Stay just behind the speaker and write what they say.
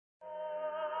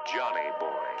Johnny boy,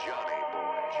 Johnny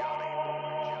boy, Johnny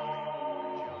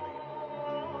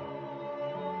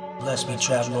boy. Bless me,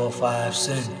 Trap Lord, for I have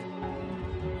sinned.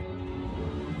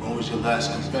 When was your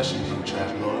last confession, King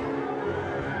Trap Lord?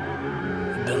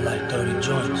 It been like 30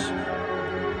 joints.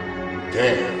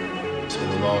 Damn, it's been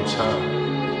a long time.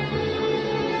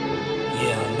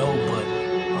 Yeah, I know, but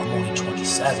I'm only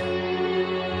 27.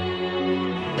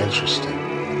 Interesting.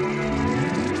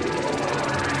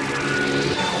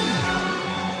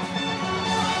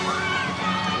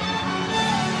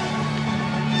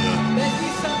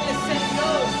 Bendízame,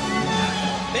 Señor.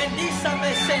 Bendízame,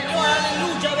 Señor.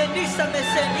 Aleluya. Bendízame,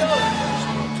 Señor.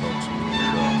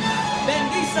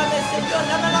 Bendízame, Señor.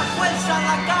 Dame la fuerza en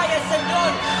la calle, Señor.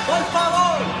 Por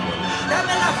favor.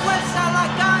 Dame la fuerza en la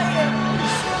calle.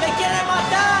 Me quiere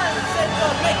matar,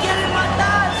 Señor. Me quiere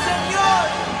matar, Señor.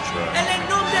 En el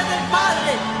nombre del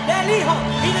Padre, del Hijo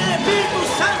y del Espíritu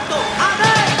Santo.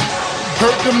 Amén.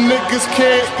 Heard them niggas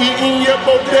can't eat in your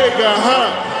bodega,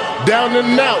 huh? Down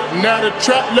and out, now the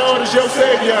Trap Lord is your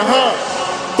savior, huh?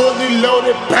 Fully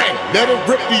loaded, bang, let it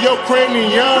rip to your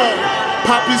cranium.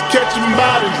 Poppies catching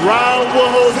bodies, riding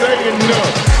with Jose and them.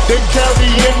 They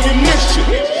carry ammunition,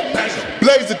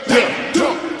 blaze it down.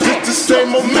 It's the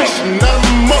same old mission,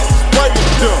 I'm up, why you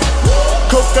dumb?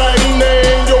 Cocaine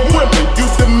ain't your women, you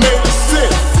done made a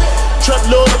sin. Trap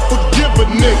Lord to forgive a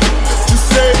nigga, just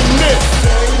say amen.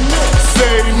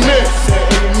 Say amen,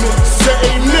 say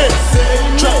amen.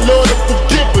 Trap Lord to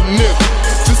forgive a nigga,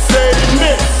 just say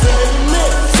amen.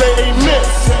 Say amen,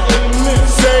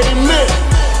 say amen.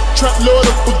 Trap Lord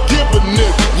to forgive a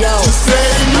nigga, just say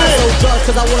amen. I sold drugs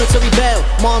cause I wanted to rebel.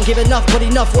 Mom gave enough but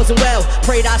enough wasn't well.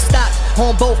 Prayed I stopped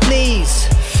on both knees.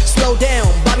 Slow down,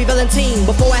 Bobby Valentine.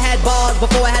 Before I had bars,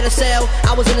 before I had a cell,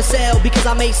 I was in a cell because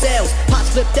I made sales.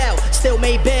 Pots flipped out, still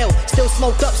made bail. Still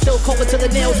smoked up, still covered to the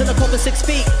nails in the coffin 6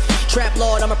 feet. Trap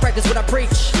Lord, I'ma practice what I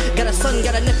preach. Got a son,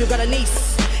 got a nephew, got a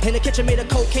niece. In the kitchen made a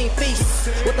cocaine feast.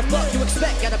 What the fuck you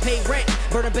expect? Gotta pay rent.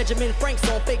 Burning Benjamin Franks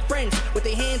on fake friends. With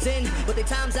their hands in, with their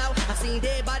times out. I seen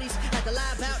dead bodies, had to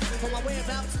lie about. On my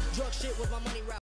whereabouts, drug shit was my money route.